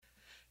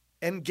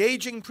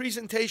engaging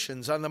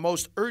presentations on the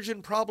most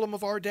urgent problem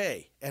of our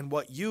day and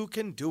what you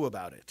can do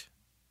about it.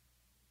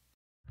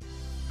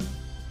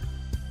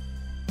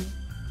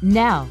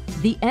 Now,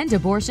 the End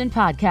Abortion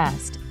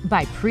Podcast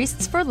by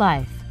Priests for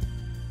Life.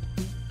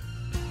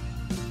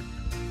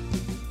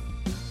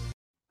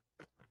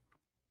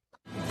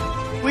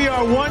 We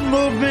are one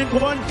movement,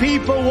 one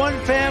people, one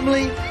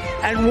family,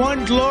 and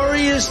one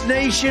glorious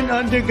nation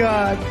under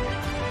God.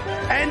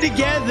 And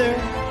together,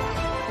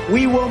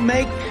 we will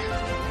make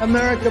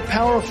America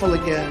powerful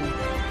again.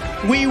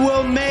 We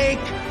will make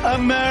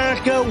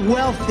America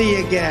wealthy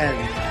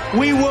again.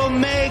 We will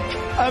make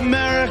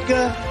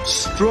America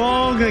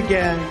strong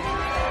again.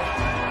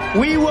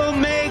 We will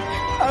make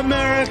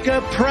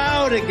America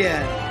proud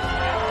again.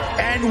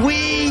 And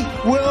we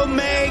will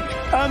make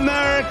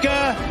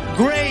America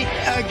great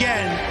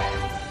again.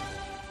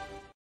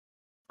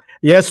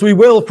 Yes, we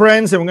will,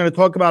 friends, and we're going to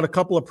talk about a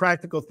couple of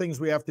practical things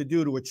we have to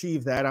do to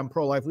achieve that. I'm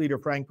pro-life leader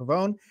Frank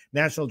Pavone,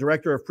 National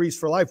Director of Priests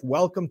for Life.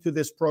 Welcome to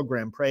this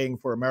program, Praying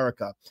for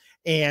America.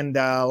 And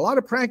a lot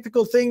of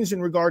practical things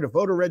in regard to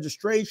voter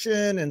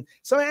registration and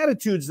some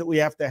attitudes that we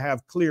have to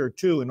have clear,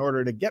 too, in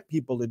order to get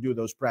people to do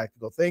those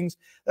practical things.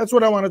 That's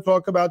what I want to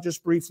talk about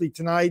just briefly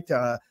tonight.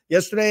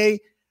 Yesterday,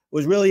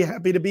 was really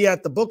happy to be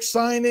at the book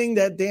signing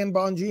that Dan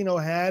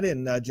Bongino had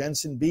in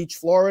Jensen Beach,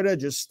 Florida,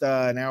 just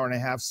an hour and a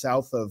half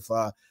south of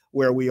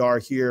where we are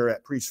here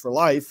at Priests for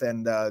Life,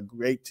 and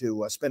great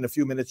to spend a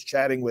few minutes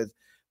chatting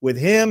with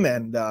him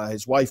and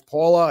his wife,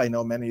 Paula. I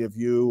know many of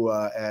you,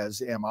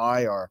 as am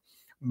I, are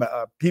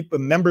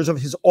members of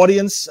his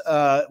audience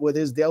with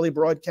his daily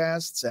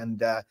broadcasts,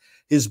 and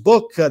his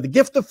book, The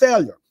Gift of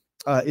Failure,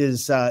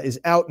 is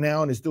out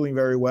now and is doing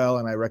very well,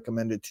 and I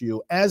recommend it to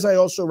you, as I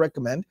also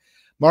recommend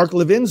Mark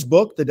Levin's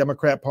book, The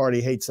Democrat Party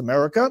Hates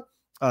America.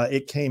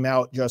 It came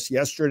out just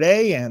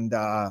yesterday, and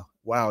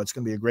wow, it's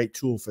going to be a great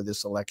tool for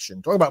this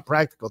election. Talk about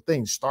practical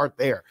things. Start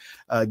there.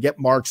 Get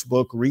Mark's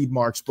book, read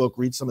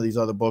some of these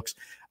other books.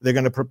 They're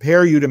going to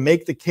prepare you to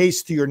make the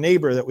case to your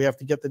neighbor that we have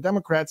to get the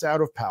Democrats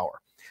out of power.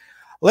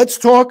 Let's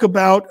talk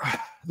about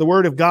the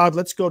Word of God.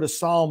 Let's go to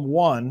Psalm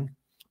 1,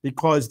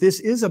 because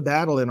this is a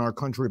battle in our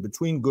country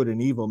between good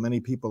and evil. Many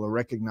people are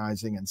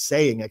recognizing and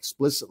saying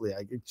explicitly.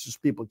 It's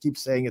just people keep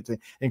saying it,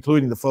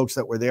 including the folks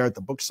that were there at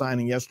the book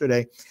signing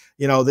yesterday.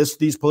 You know,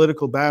 these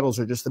political battles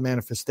are just a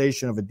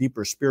manifestation of a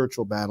deeper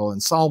spiritual battle.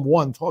 And Psalm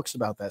 1 talks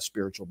about that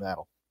spiritual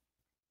battle.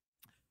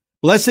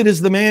 Blessed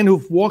is the man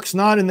who walks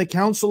not in the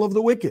counsel of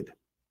the wicked,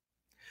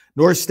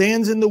 nor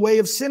stands in the way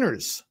of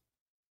sinners,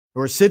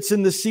 nor sits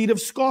in the seat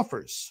of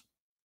scoffers,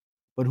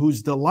 but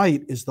whose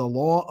delight is the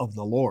law of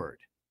the Lord,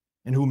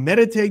 and who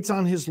meditates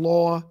on his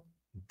law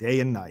day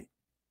and night.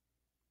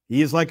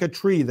 He is like a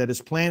tree that is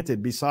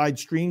planted beside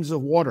streams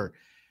of water,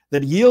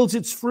 that yields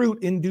its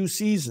fruit in due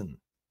season,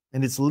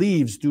 and its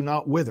leaves do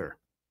not wither.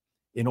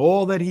 In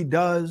all that he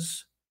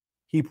does,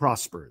 he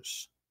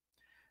prospers.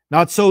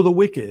 Not so the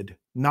wicked,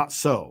 not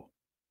so.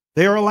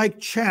 They are like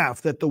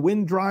chaff that the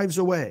wind drives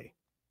away.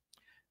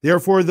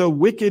 Therefore the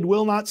wicked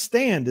will not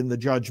stand in the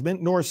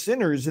judgment, nor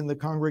sinners in the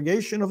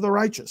congregation of the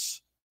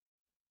righteous.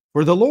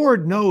 For the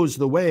Lord knows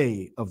the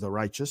way of the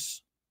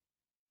righteous,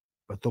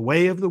 but the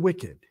way of the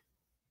wicked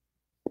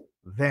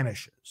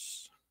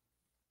vanishes.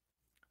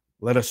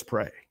 Let us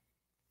pray.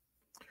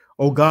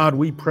 Oh God,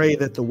 we pray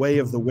that the way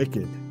of the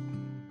wicked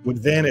would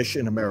vanish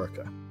in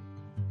America,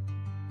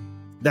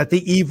 that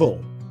the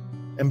evil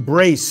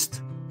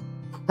embraced,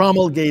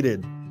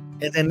 promulgated,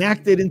 and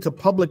enacted into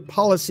public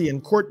policy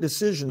and court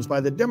decisions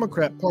by the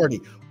Democrat Party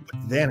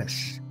would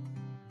vanish,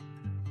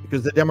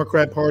 because the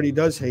Democrat Party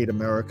does hate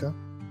America.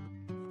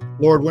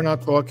 Lord, we're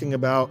not talking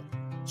about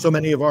so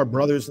many of our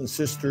brothers and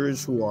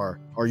sisters who are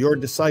your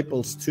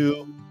disciples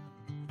too,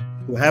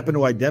 who happen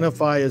to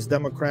identify as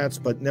Democrats,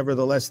 but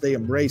nevertheless they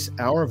embrace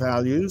our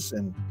values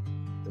and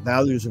the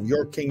values of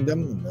your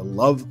kingdom and the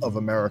love of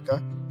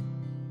America.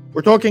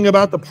 We're talking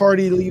about the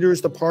party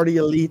leaders, the party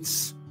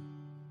elites,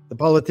 the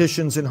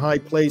politicians in high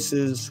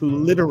places who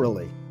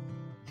literally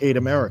hate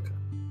America.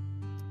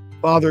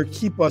 Father,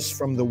 keep us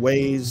from the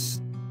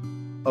ways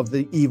of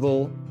the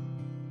evil.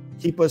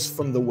 Keep us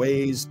from the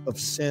ways of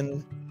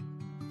sin.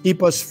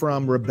 Keep us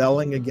from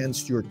rebelling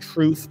against your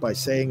truth by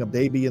saying a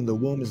baby in the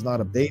womb is not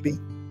a baby,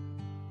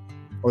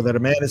 or that a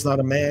man is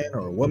not a man,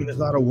 or a woman is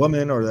not a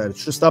woman, or that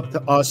it's just up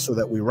to us, or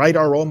that we write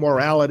our own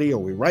morality,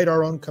 or we write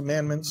our own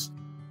commandments.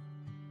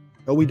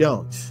 No, we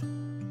don't.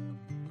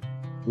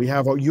 We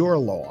have your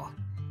law,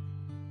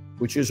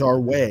 which is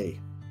our way,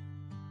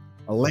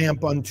 a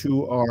lamp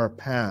unto our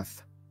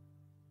path.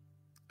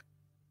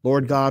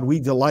 Lord God,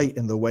 we delight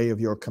in the way of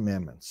your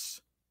commandments.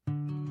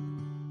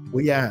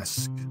 We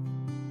ask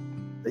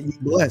that you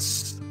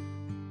bless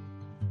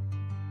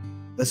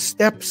the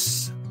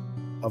steps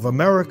of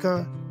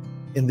America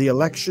in the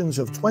elections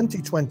of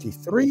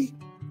 2023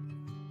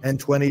 and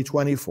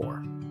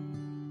 2024.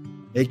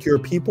 Make your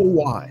people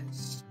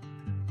wise.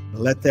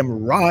 Let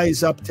them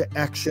rise up to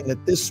action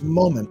at this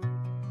moment,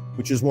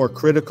 which is more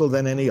critical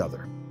than any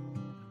other.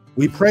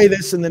 We pray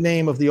this in the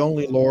name of the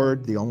only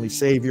Lord, the only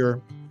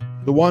Savior,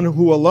 the one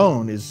who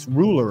alone is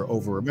ruler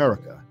over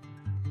America,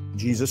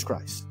 Jesus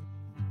Christ.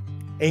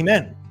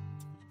 Amen.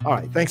 All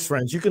right. Thanks,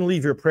 friends. You can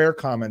leave your prayer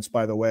comments,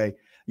 by the way,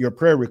 your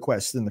prayer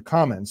requests in the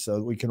comments so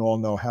that we can all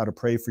know how to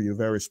pray for you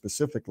very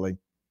specifically.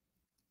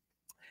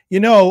 You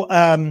know,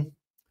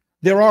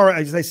 there are,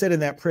 as I said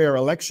in that prayer,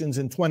 elections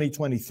in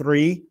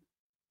 2023.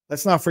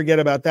 Let's not forget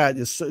about that.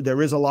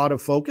 There is a lot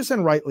of focus,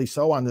 and rightly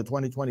so, on the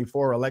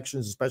 2024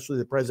 elections, especially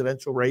the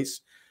presidential race.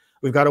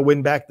 We've got to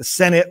win back the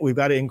Senate. We've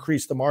got to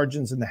increase the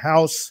margins in the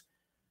House.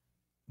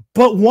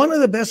 But one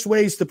of the best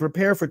ways to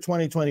prepare for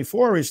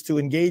 2024 is to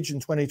engage in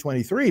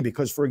 2023,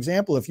 because, for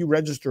example, if you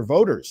register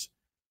voters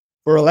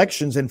for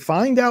elections and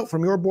find out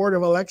from your board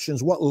of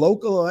elections what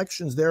local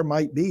elections there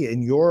might be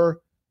in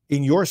your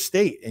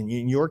state and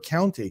in your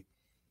county.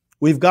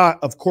 We've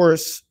got, of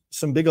course,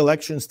 some big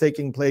elections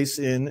taking place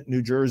in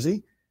New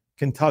Jersey,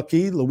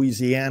 Kentucky,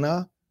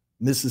 Louisiana,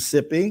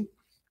 Mississippi,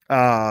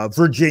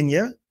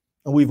 Virginia.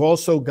 And we've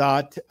also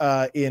got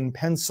in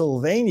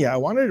Pennsylvania. I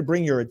wanted to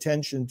bring your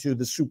attention to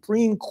the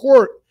Supreme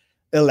Court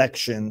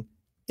election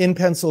in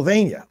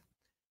Pennsylvania.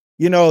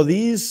 You know,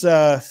 these,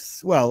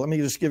 well, let me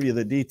just give you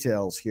the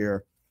details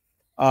here.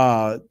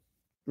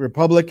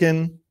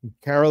 Republican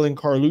Carolyn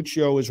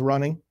Carluccio is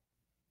running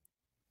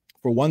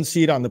for one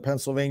seat on the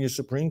Pennsylvania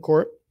Supreme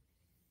Court.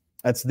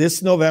 That's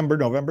this November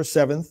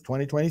 7th,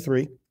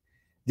 2023.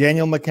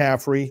 Daniel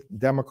McCaffrey,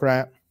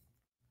 Democrat.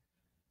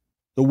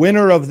 The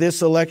winner of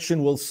this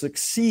election will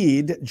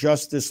succeed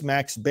Justice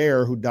Max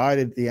Baer, who died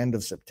at the end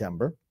of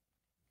September.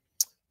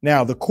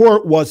 Now, the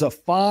court was a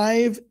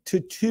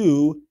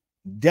 5-2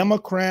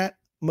 Democrat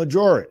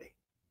majority.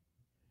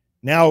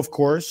 Now, of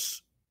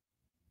course,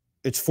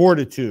 it's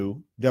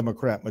 4-2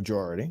 Democrat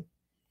majority.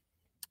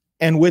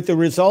 And with the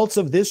results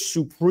of this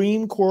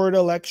Supreme Court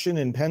election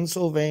in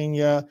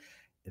Pennsylvania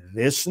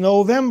this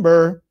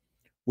November,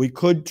 we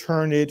could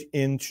turn it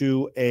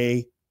into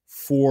a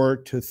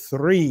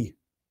 4-3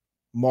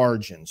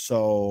 margin.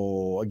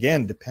 So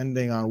again,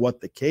 depending on what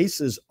the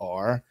cases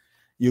are,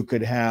 you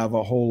could have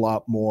a whole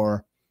lot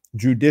more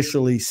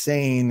judicially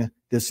sane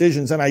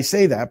decisions. And I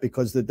say that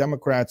because the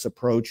Democrats'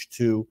 approach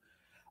to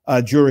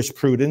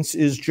jurisprudence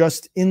is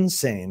just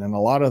insane. And a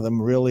lot of them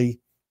really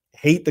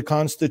hate the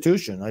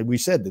Constitution. Like we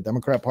said, the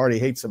Democrat Party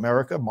hates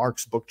America.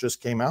 Mark's book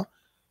just came out.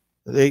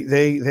 They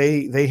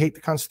hate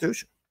the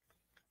Constitution.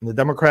 And the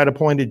Democrat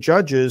appointed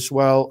judges,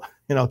 well,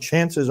 you know,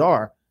 chances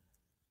are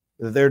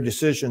their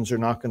decisions are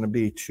not going to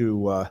be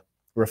too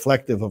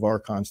reflective of our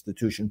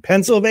Constitution.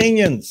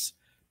 Pennsylvanians,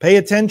 pay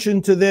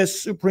attention to this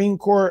Supreme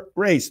Court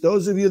race.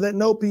 Those of you that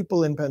know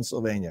people in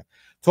Pennsylvania,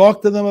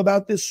 talk to them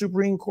about this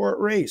Supreme Court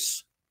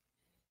race.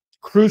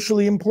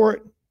 Crucially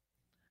important.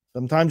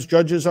 Sometimes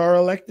judges are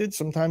elected,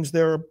 sometimes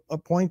they're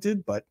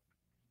appointed, but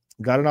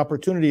got an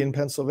opportunity in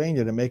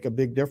Pennsylvania to make a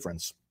big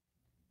difference.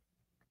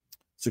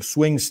 It's a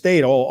swing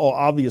state,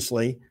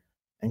 obviously.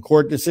 And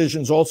court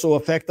decisions also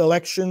affect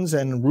elections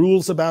and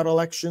rules about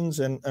elections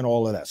and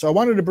all of that. So I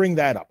wanted to bring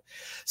that up.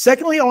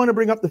 Secondly, I want to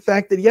bring up the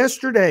fact that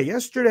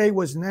yesterday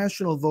was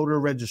National Voter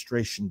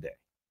Registration Day.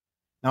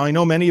 Now, I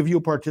know many of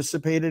you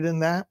participated in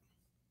that.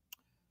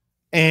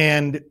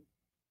 And,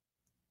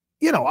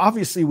 you know,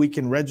 obviously we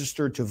can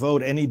register to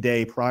vote any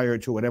day prior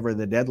to whatever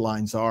the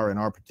deadlines are in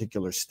our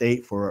particular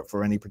state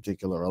for any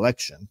particular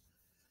election.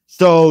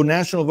 So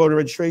National Voter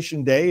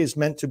Registration Day is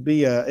meant to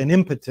be an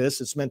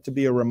impetus. It's meant to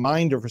be a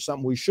reminder for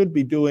something we should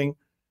be doing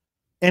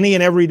any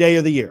and every day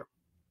of the year.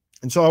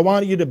 And so I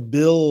want you to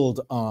build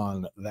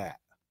on that.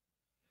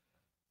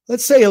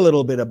 Let's say a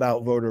little bit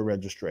about voter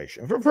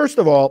registration. First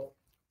of all,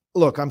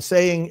 look, I'm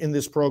saying in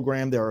this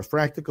program there are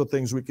practical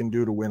things we can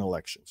do to win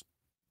elections.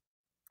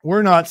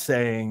 We're not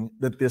saying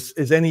that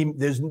there's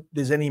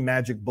any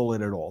magic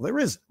bullet at all. There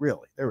isn't,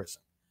 really. There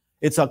isn't.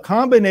 It's a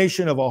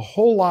combination of a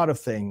whole lot of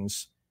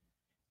things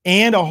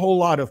and a whole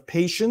lot of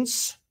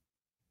patience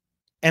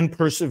and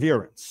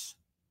perseverance.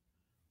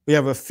 We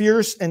have a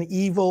fierce and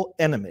evil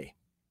enemy,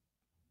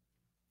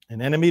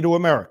 an enemy to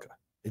America.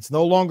 It's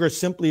no longer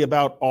simply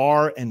about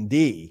R and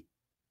D.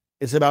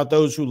 It's about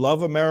those who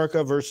love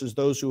America versus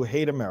those who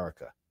hate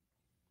America.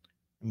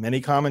 Many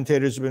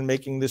commentators have been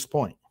making this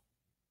point.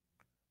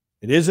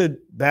 It is a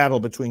battle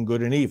between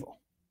good and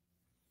evil.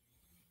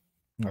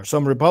 There are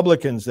some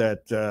Republicans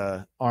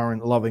that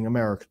aren't loving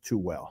America too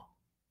well.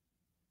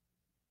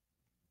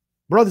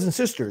 Brothers and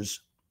sisters,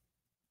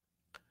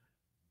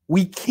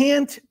 we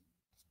can't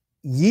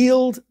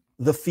yield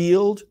the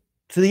field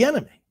to the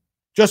enemy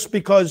just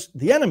because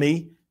the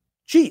enemy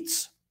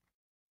cheats.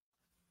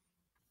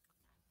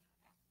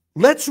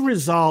 Let's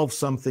resolve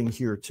something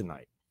here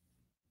tonight.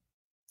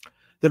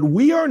 That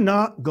we are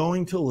not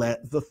going to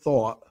let the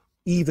thought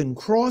even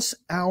cross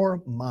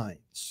our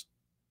minds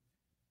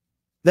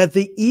that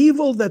the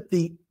evil that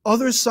the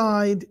other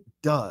side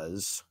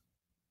does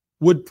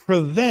would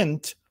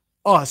prevent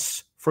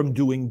us from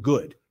doing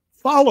good.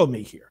 Follow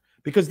me here,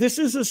 because this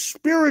is a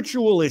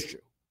spiritual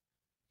issue.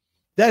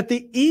 That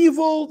the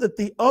evil that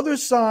the other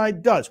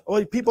side does,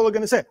 people are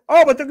going to say,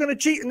 oh, but they're going to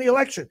cheat in the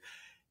election.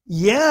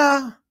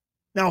 Yeah,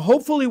 Now,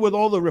 hopefully, with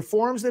all the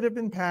reforms that have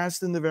been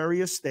passed in the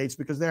various states,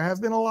 because there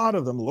have been a lot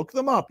of them, look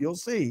them up, you'll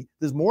see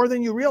there's more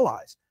than you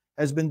realize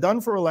has been done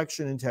for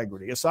election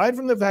integrity. Aside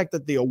from the fact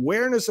that the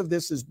awareness of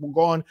this has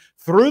gone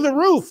through the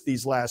roof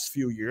these last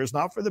few years,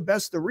 not for the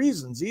best of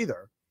reasons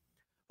either,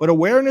 but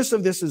awareness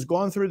of this has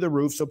gone through the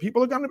roof. So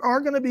people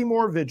are going to be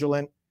more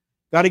vigilant.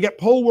 Got to get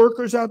poll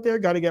workers out there,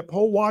 got to get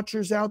poll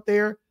watchers out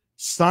there.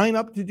 Sign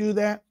up to do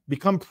that.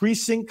 Become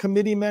precinct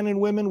committee men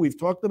and women. We've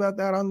talked about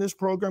that on this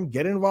program.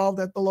 Get involved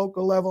at the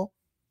local level.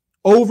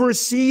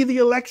 Oversee the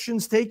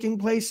elections taking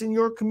place in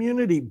your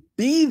community.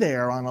 Be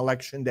there on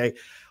election day.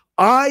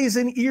 Eyes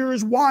and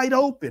ears wide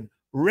open,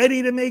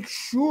 ready to make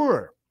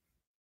sure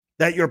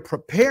that you're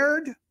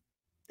prepared.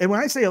 And when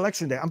I say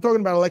election day, I'm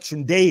talking about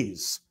election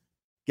days.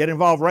 Get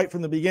involved right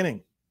from the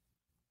beginning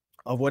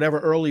of whatever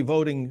early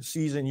voting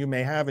season you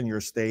may have in your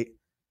state.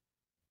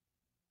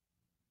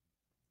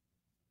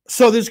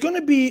 So there's going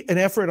to be an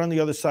effort on the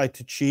other side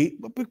to cheat,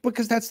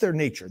 because that's their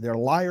nature. They're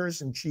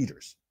liars and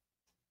cheaters.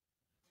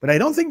 But I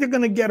don't think they're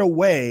going to get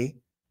away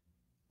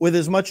with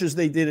as much as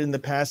they did in the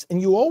past.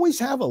 And you always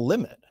have a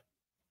limit.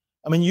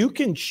 I mean, you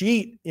can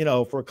cheat,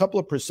 for a couple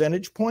of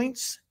percentage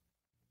points.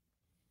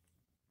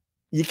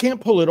 You can't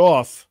pull it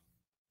off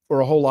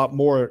for a whole lot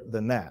more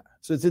than that.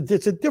 So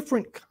it's a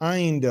different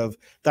kind of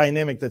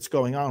dynamic that's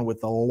going on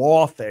with the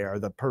lawfare,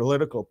 the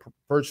political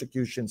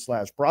persecution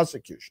 /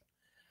 prosecution.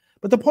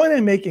 But the point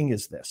I'm making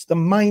is this: the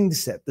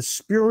mindset, the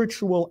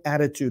spiritual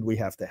attitude we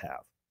have to have.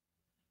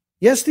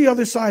 Yes, the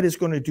other side is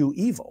going to do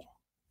evil,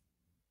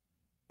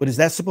 but is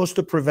that supposed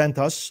to prevent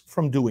us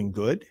from doing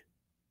good?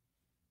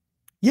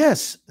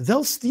 Yes,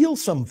 they'll steal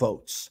some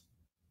votes.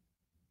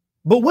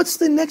 But what's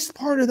the next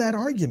part of that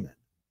argument?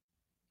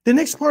 The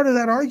next part of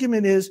that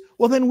argument is,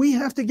 well, then we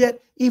have to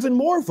get even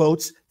more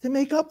votes to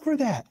make up for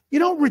that. You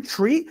don't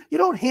retreat. You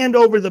don't hand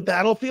over the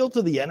battlefield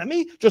to the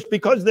enemy just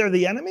because they're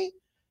the enemy.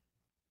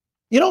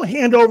 You don't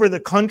hand over the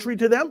country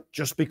to them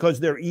just because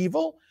they're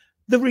evil.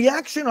 The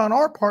reaction on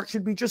our part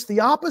should be just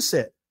the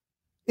opposite.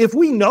 If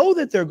we know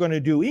that they're going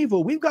to do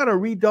evil, we've got to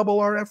redouble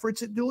our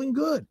efforts at doing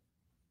good.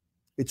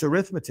 It's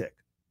arithmetic.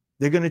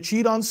 They're going to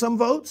cheat on some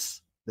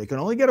votes. They can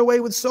only get away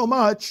with so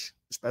much,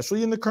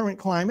 especially in the current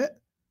climate.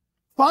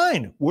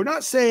 Fine. We're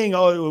not saying,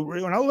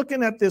 we're not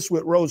looking at this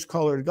with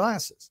rose-colored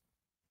glasses.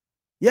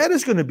 Yeah,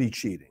 there's going to be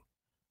cheating.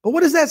 But what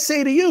does that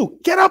say to you?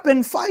 Get up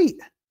and fight.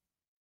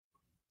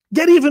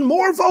 Get even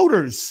more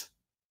voters.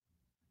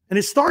 And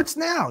it starts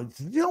now.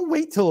 You don't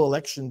wait till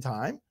election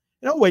time.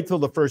 You don't wait till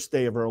the first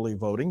day of early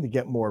voting to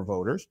get more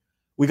voters.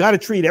 We got to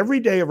treat every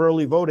day of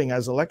early voting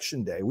as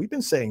election day. We've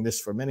been saying this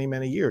for many,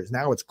 many years.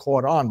 Now it's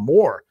caught on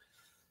more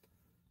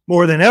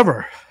than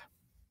ever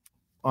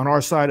on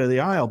our side of the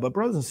aisle. But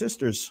brothers and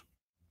sisters,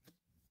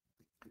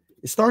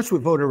 it starts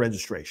with voter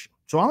registration.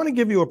 So I'm going to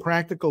give you a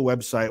practical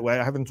website.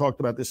 I haven't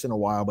talked about this in a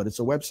while, but it's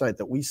a website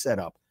that we set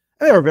up.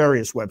 And there are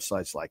various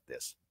websites like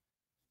this.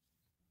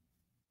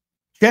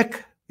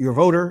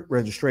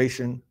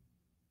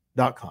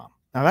 Checkyourvoterregistration.com.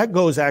 Now that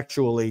goes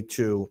actually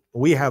to,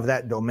 we have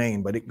that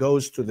domain, but it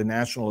goes to the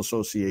National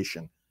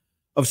Association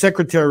of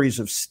Secretaries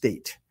of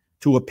State,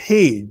 to a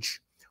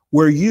page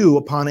where you,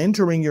 upon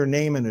entering your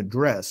name and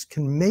address,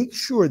 can make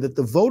sure that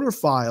the voter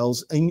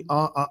files in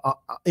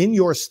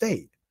your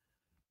state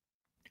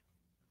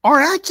are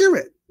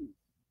accurate.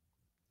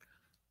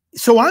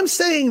 So I'm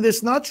saying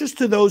this not just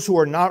to those who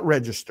are not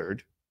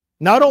registered,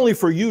 not only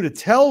for you to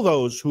tell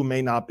those who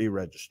may not be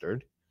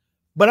registered,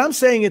 but I'm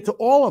saying it to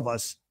all of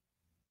us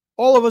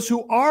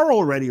who are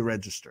already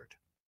registered.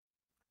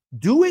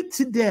 Do it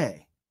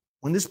today.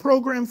 When this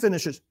program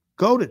finishes,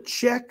 go to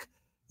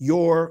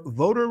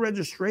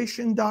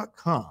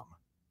checkyourvoterregistration.com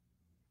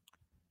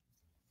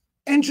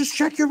and just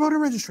check your voter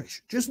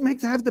registration. Just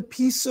have the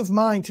peace of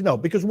mind to know.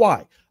 Because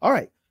why? All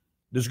right,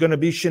 there's going to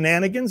be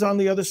shenanigans on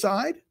the other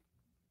side.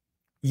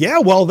 Yeah,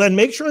 well, then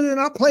make sure they're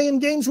not playing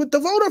games with the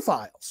voter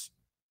files.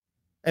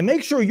 And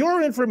make sure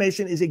your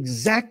information is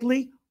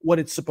exactly what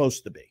it's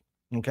supposed to be.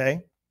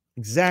 Okay?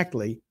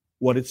 Exactly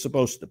what it's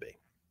supposed to be.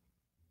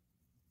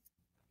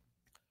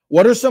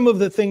 What are some of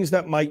the things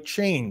that might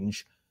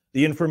change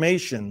the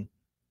information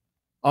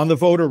on the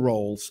voter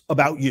rolls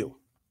about you?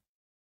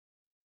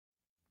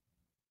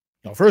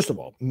 Now, first of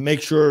all, make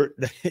sure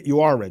that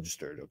you are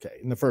registered, okay,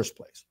 in the first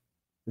place.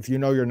 If you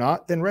know you're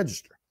not, then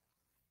register.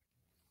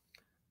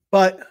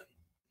 And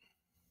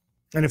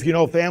if you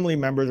know family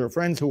members or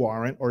friends who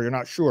aren't, or you're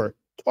not sure,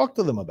 talk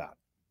to them about it.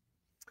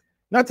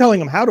 Not telling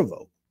them how to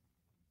vote.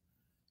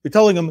 You're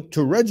telling them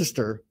to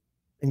register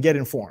and get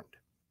informed,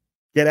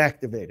 get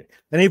activated.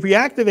 And if we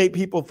activate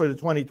people for the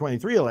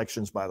 2023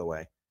 elections, by the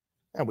way,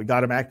 and we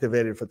got them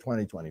activated for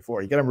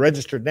 2024, you get them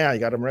registered now, you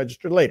got them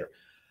registered later.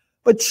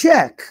 But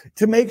check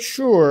to make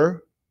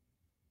sure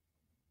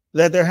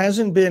that there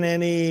hasn't been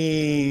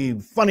any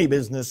funny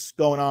business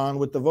going on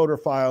with the voter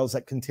files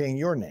that contain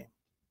your name.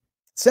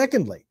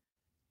 Secondly,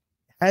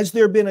 has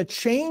there been a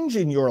change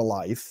in your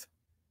life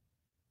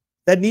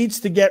that needs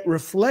to get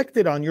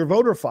reflected on your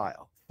voter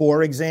file?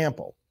 For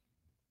example,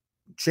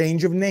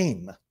 change of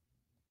name,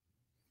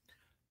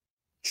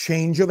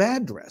 change of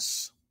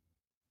address,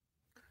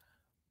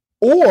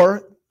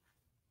 Or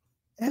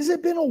has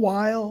it been a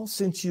while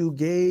since you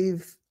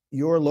gave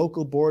your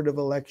local board of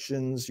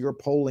elections, your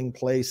polling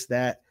place,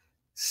 that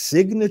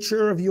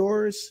signature of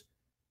yours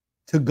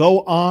to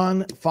go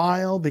on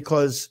file?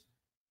 Because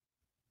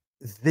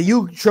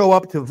you show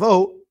up to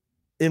vote,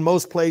 in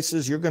most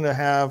places you're going to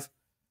have,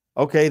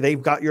 okay,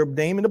 they've got your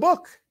name in the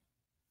book.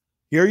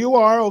 Here you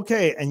are,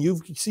 okay, and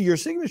you see your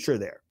signature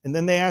there. And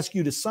then they ask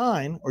you to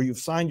sign, or you've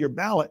signed your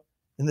ballot,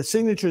 and the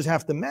signatures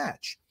have to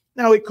match.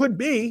 Now, it could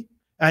be,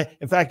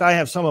 in fact, I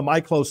have some of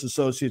my close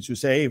associates who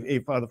say, hey,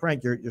 Father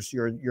Frank,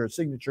 your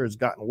signature has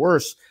gotten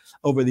worse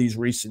over these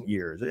recent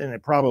years. And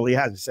it probably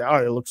has. You say,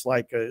 oh, it looks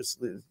like a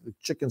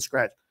chicken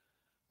scratch.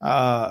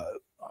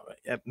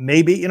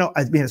 Maybe, you know,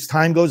 I mean, as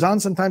time goes on,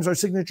 sometimes our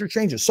signature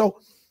changes. So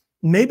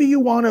maybe you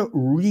want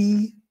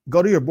to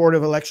go to your board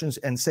of elections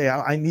and say,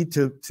 I need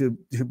to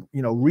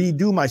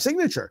redo my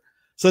signature,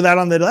 so that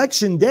on the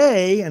election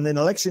day and then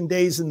election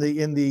days in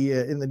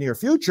the near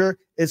future,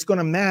 it's going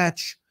to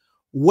match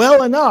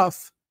well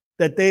enough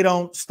that they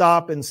don't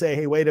stop and say,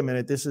 hey, wait a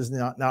minute, this is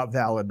not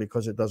valid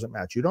because it doesn't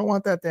match. You don't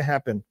want that to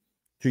happen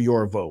to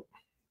your vote.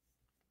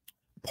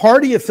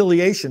 Party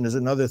affiliation is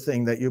another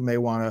thing that you may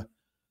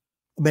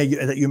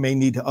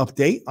need to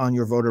update on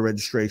your voter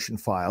registration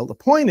file. The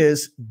point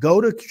is, go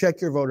to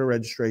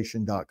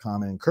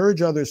checkyourvoterregistration.com and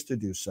encourage others to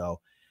do so.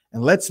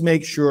 And let's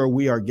make sure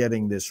we are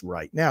getting this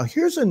right. Now,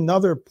 here's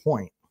another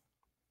point.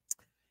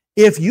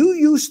 If you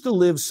used to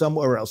live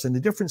somewhere else in a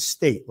different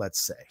state, let's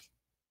say,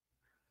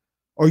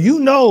 or you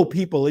know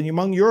people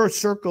among your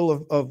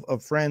circle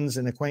of friends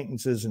and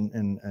acquaintances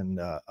and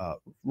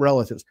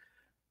relatives,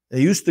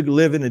 they used to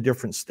live in a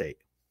different state,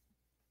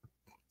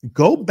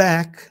 go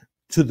back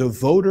to the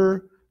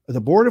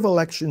board of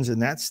elections in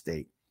that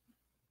state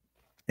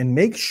and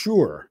make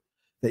sure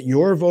that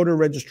your voter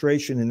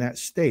registration in that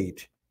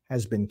state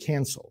has been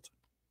canceled.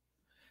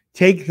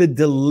 Take the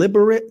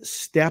deliberate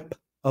step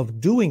of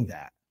doing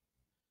that.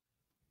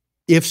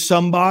 If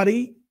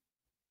somebody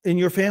in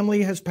your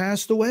family has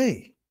passed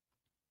away,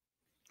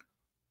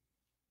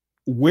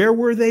 where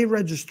were they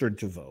registered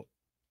to vote?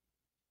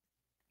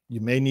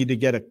 You may need to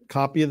get a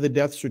copy of the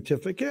death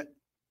certificate.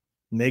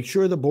 Make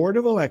sure the board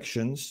of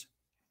elections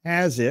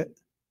has it,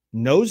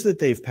 knows that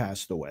they've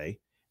passed away,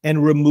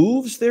 and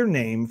removes their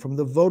name from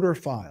the voter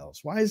files.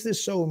 Why is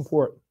this so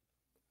important?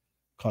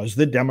 Because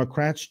the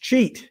Democrats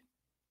cheat.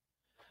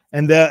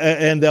 And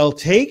they'll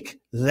take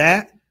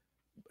that.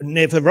 And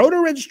if the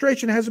voter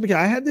registration hasn't been,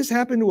 I had this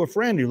happen to a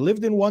friend who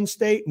lived in one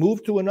state,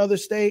 moved to another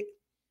state.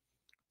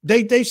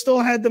 They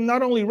still had them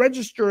not only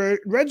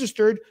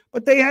registered,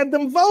 but they had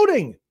them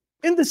voting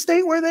in the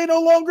state where they no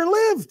longer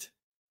lived.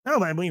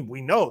 No, I mean,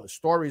 we know the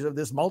stories of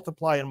this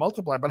multiply and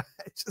multiply, but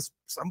it's just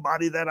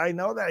somebody that I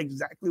know that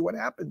exactly what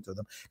happened to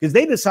them, because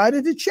they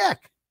decided to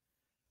check.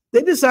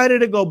 They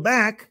decided to go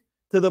back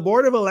to the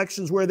board of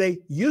elections where they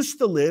used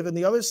to live in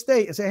the other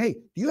state and say, hey,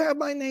 do you have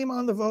my name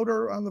on the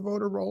voter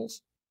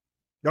rolls?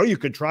 No, you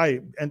could try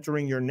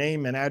entering your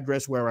name and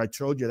address where I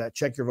told you that,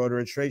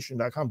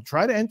 checkyourvoterregistration.com.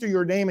 Try to enter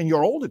your name and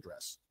your old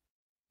address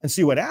and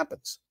see what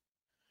happens.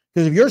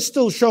 Because if you're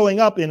still showing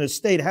up in a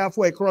state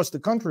halfway across the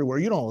country where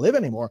you don't live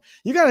anymore,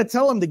 you got to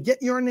tell them to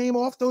get your name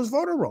off those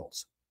voter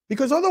rolls.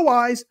 Because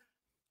otherwise,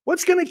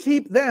 what's going to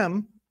keep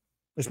them,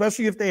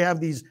 especially if they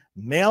have these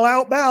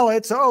mail-out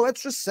ballots, oh,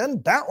 let's just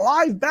send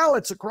live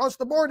ballots across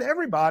the board to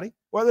everybody,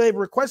 whether they've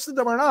requested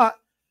them or not.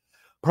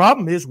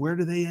 Problem is, where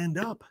do they end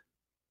up?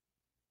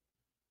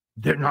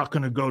 They're not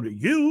going to go to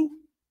you.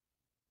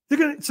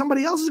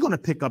 Somebody else is going to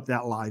pick up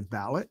that live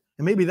ballot,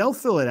 and maybe they'll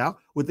fill it out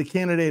with the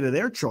candidate of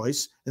their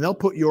choice, and they'll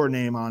put your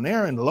name on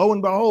there, and lo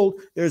and behold,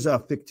 there's a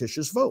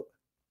fictitious vote.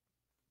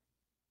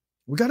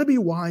 We got to be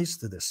wise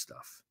to this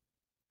stuff.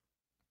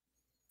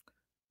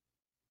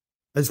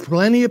 There's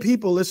plenty of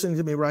people listening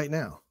to me right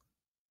now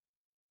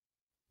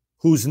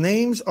whose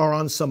names are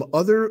on some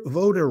other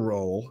voter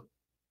roll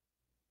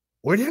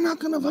where they're not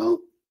going to vote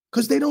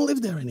because they don't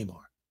live there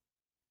anymore.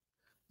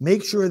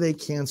 Make sure they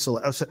cancel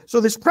it. So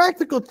there's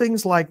practical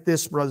things like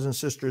this, brothers and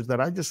sisters, that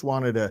I just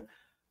wanted to,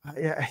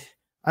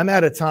 I'm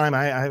out of time.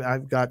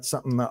 I've got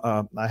something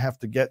I have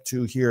to get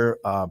to here,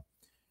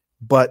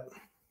 but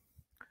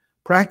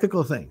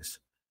practical things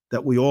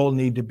that we all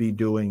need to be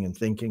doing and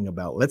thinking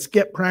about. Let's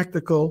get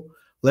practical.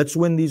 Let's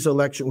win these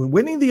elections.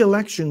 Winning the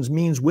elections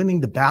means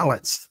winning the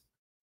ballots.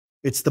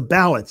 It's the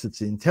ballots. It's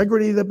the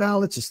integrity of the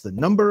ballots. It's the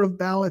number of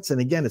ballots. And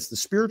again, it's the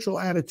spiritual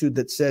attitude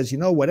that says,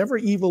 whatever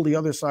evil the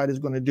other side is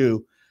going to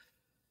do,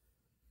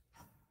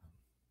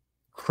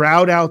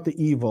 crowd out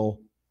the evil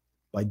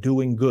by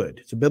doing good.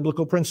 It's a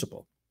biblical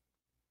principle.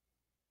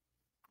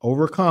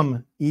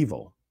 Overcome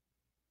evil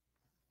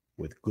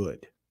with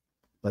good.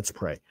 Let's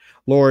pray.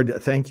 Lord,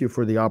 thank you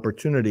for the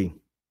opportunity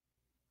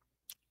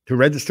to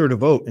register to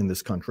vote in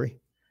this country.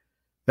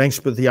 Thanks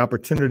for the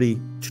opportunity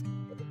to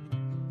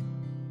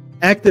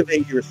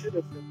activate your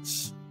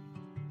citizens,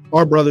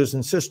 our brothers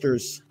and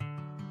sisters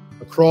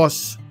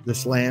across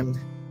this land,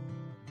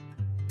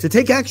 to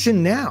take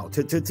action now,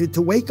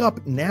 to wake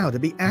up now, to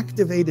be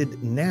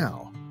activated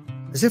now,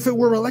 as if it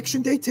were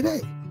election day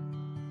today.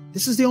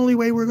 This is the only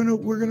way we're gonna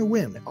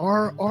win.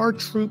 Our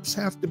troops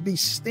have to be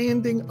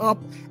standing up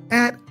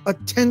at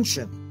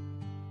attention,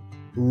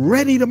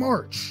 ready to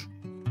march.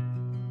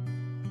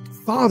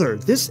 Father,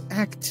 this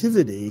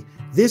activity,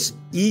 this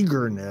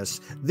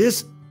eagerness,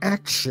 this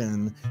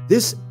action,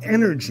 this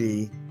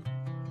energy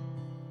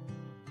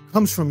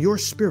comes from your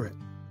spirit.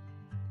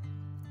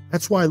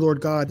 That's why,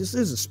 Lord God, this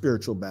is a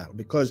spiritual battle,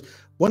 because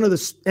one of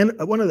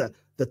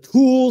the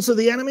tools of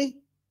the enemy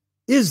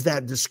is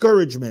that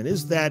discouragement,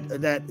 is that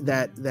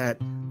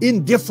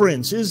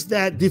indifference, is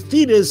that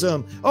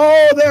defeatism.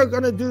 Oh, they're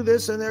going to do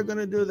this and they're going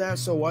to do that,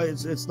 so why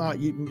it's not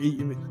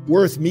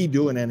worth me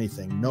doing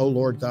anything. No,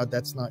 Lord God,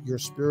 that's not your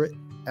spirit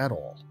at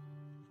all.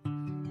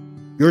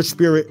 Your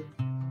spirit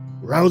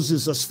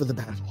rouses us for the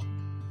battle.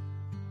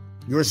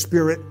 Your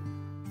spirit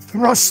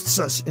thrusts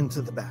us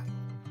into the battle.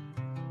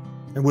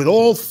 And with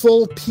all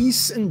full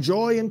peace and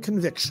joy and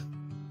conviction,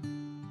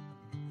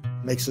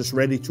 makes us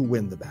ready to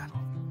win the battle.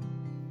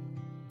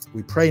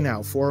 We pray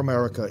now for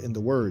America in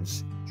the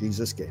words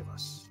Jesus gave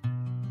us.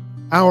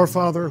 Our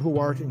Father who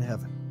art in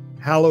heaven,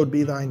 hallowed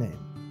be thy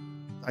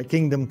name. Thy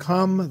kingdom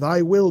come,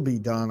 thy will be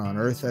done on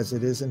earth as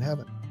it is in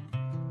heaven.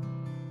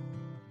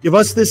 Give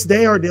us this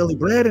day our daily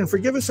bread, and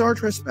forgive us our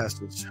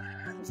trespasses,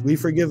 as we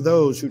forgive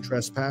those who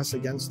trespass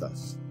against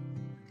us.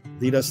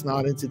 Lead us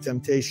not into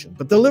temptation,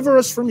 but deliver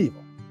us from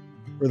evil.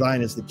 For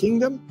thine is the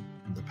kingdom,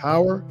 and the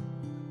power,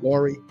 and the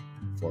glory,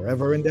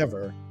 forever and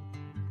ever.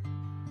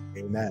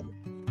 Amen.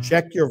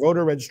 Check your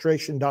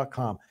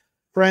voterregistration.com.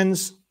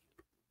 Friends,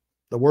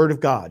 the word of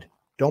God.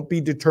 Don't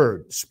be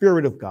deterred.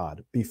 Spirit of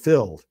God. Be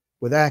filled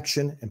with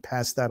action and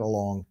pass that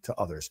along to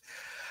others.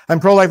 I'm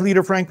pro-life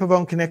leader Frank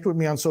Pavone. Connect with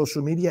me on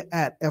social media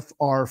at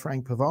FR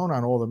Frank Pavone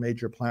on all the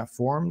major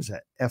platforms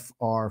at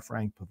FR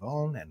Frank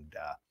Pavone, and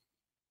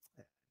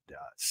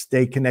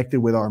stay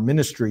connected with our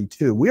ministry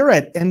too. We're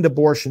at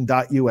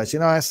endabortion.us. You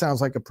know, that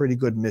sounds like a pretty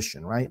good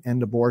mission, right?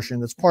 End abortion.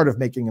 That's part of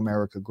making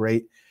America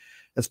great.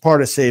 That's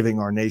part of saving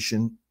our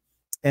nation.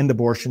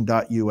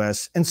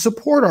 Endabortion.us. And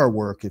support our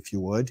work if you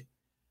would.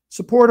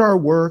 Support our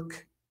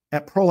work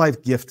at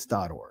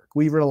prolifegift.org.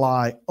 We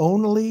rely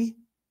only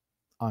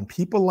on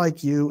people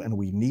like you, and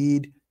we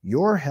need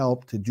your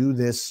help to do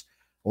this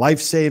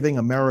life-saving,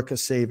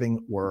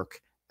 America-saving work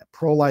at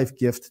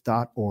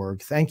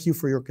prolifegift.org. Thank you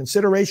for your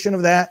consideration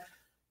of that,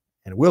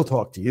 and we'll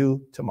talk to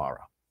you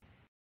tomorrow.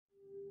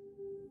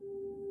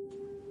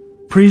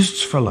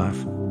 Priests for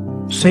Life,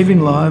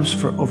 saving lives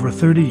for over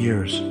 30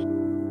 years.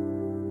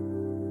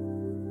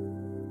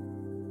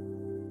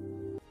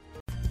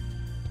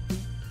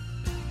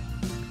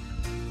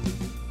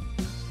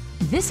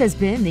 This has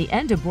been the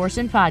End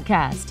Abortion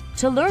Podcast.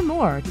 To learn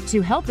more,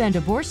 to help end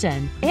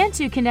abortion, and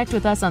to connect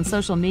with us on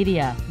social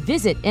media,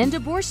 visit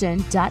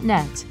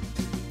endabortion.net.